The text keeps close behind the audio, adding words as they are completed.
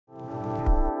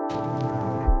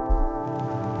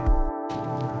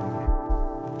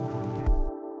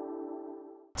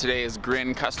Today is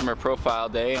Grin customer profile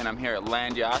day, and I'm here at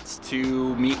Landyachtz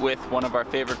to meet with one of our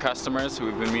favorite customers who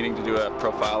we've been meaning to do a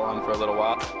profile on for a little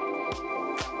while.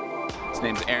 His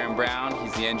name's Aaron Brown,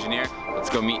 he's the engineer. Let's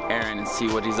go meet Aaron and see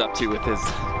what he's up to with his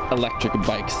electric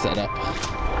bike setup.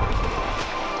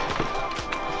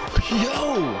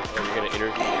 Yo! You're gonna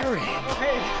interview Aaron!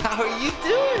 Hey, how are you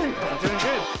doing? I'm doing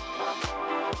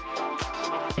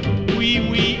good.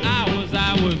 Wee hours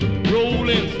I was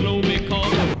rolling slow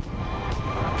because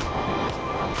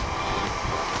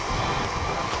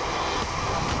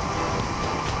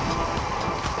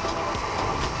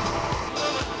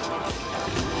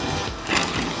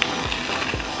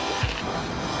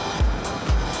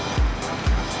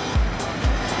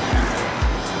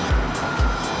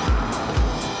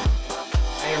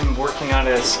I'm working on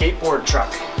a skateboard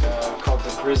truck called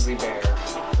the Grizzly Bear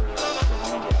for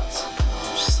Landyachtz.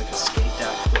 It's just like a skate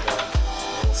deck with a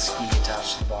little ski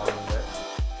attached to the bottom of it.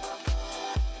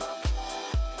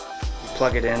 You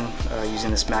plug it in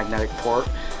using this magnetic port,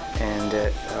 and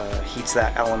it heats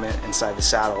that element inside the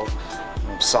saddle,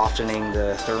 softening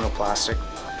the thermoplastic.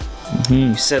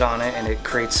 You sit on it and it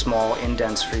creates small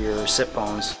indents for your sit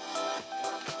bones.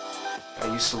 I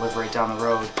used to live right down the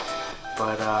road,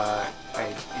 but I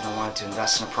wanted to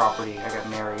invest in a property. I got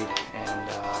married and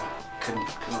couldn't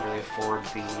really afford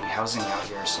the housing out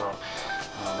here, so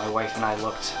my wife and I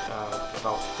looked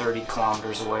about 30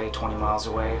 kilometers away, 20 miles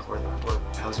away, where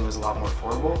housing was a lot more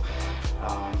affordable.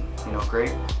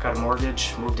 Great, got a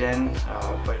mortgage, moved in,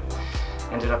 but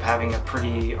ended up having a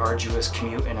pretty arduous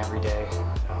commute in every day.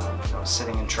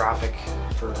 Sitting in traffic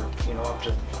for up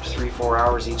to 3-4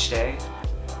 hours each day.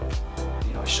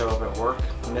 I showed up at work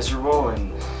miserable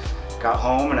and got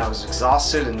home and I was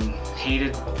exhausted and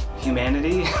hated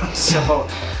humanity. So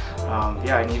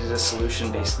yeah, I needed a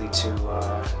solution basically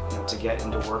to get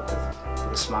into work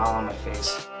with a smile on my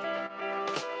face.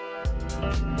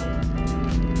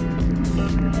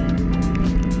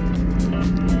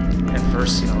 At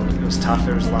first, it was tough.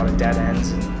 There was a lot of dead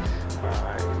ends and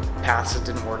paths that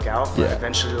didn't work out, but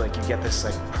eventually you get this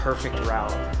perfect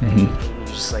route and you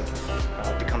just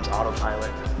becomes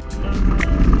autopilot.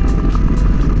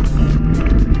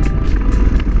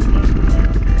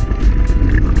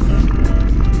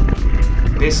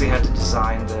 Basically had to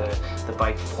design the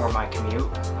bike for my commute.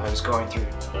 I was going through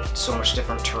so much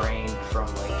different terrain, from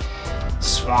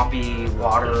swampy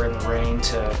water in the rain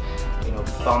to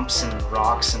bumps and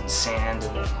rocks and sand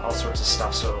and all sorts of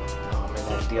stuff. So and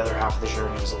then the other half of the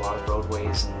journey was a lot of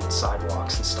roadways and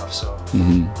sidewalks and stuff. So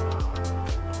yeah,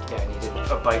 I needed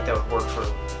a bike that would work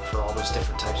for all those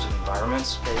different types of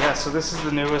environments. Okay, yeah, so this is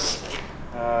the newest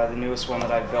one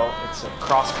that I built. It's a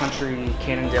cross-country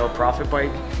Cannondale Profit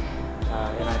bike.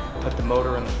 And I put the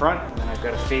motor in the front, and then I've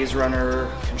got a phase runner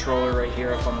controller right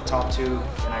here up on the top tube,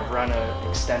 and I run an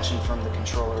extension from the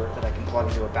controller that I can plug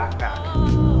into a backpack.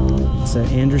 It's an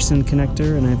Anderson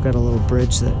connector, and I've got a little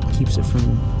bridge that keeps it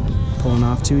from pulling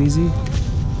off too easy.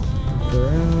 Go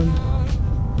around,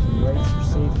 lights for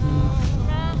safety,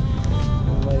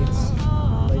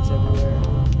 lights everywhere.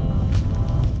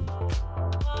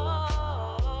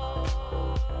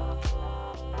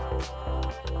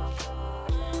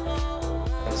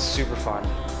 It's super fun.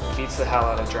 It beats the hell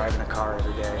out of driving a car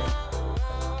every day.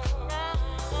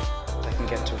 I can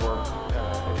get to work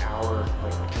an hour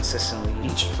consistently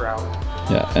each route.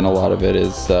 Yeah, and a lot of it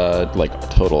is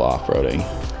total off-roading.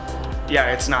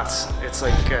 Yeah, it's nuts. It's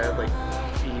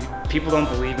people don't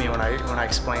believe me when I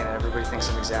explain it. Everybody thinks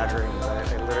I'm exaggerating, but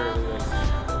I literally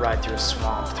ride through a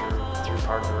swamp through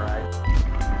part of the ride.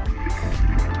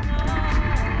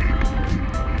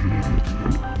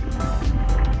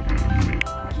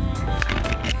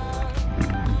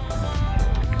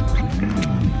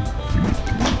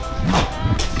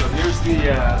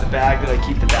 The bag that I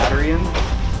keep the battery in.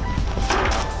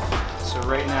 So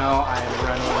right now I am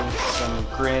running some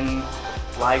Grin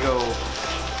LIGO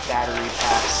battery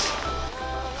packs.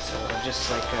 So I've just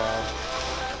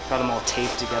got them all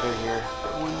taped together here.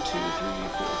 1, 2, 3,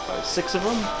 4, 5, 6 of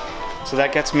them. So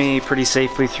that gets me pretty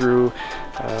safely through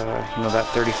that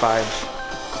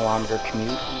 35-kilometer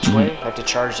commute each way. I have to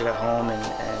charge it at home and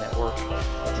at work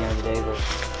at the end of the day.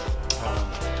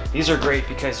 But these are great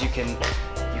because you can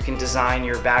design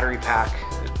your battery pack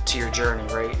to your journey,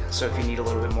 right? So if you need a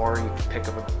little bit more, you can pick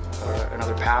up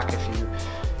another pack. If you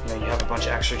have a bunch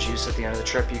of extra juice at the end of the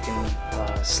trip, you can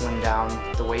slim down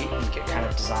the weight and kind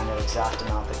of design that exact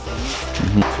amount that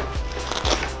you need.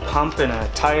 Pump and a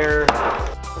tire,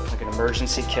 like an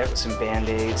emergency kit with some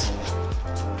band-aids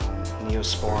and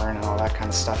Neosporin and all that kind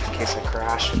of stuff in case I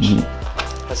crash, which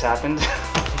has happened.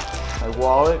 My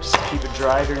wallet, just to keep it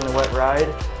dry during the wet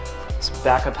ride. Some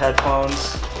backup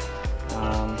headphones,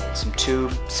 some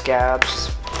tube scabs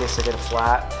in case I get a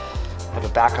flat. I have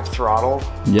a backup throttle,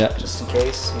 just in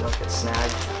case you don't get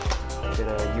snagged. Get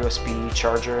a USB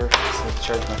charger so I can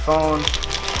charge my phone.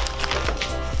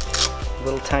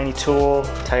 Little tiny tool,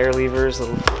 tire levers,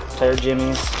 little tire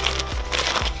jimmies.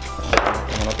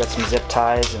 And I've got some zip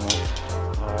ties and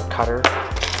a cutter.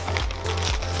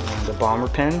 And a bomber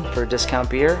pin for a discount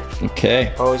beer.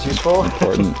 Okay. Always useful.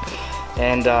 Important.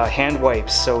 And hand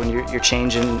wipes, so when you're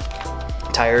changing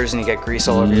tires and you get grease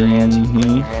all over your hands, you can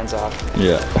clean your hands off.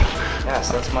 Yeah. Yeah,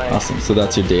 so that's my... Awesome. So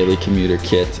that's your daily commuter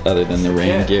kit other than the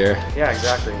rain gear. Yeah,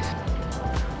 exactly.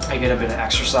 I get a bit of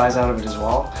exercise out of it as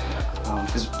well,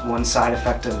 because one side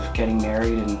effect of getting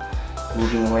married and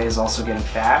moving away is also getting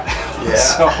fat. Yeah.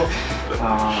 So,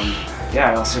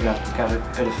 yeah, I also got a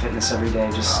bit of fitness every day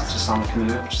just on the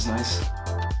commute, which is nice.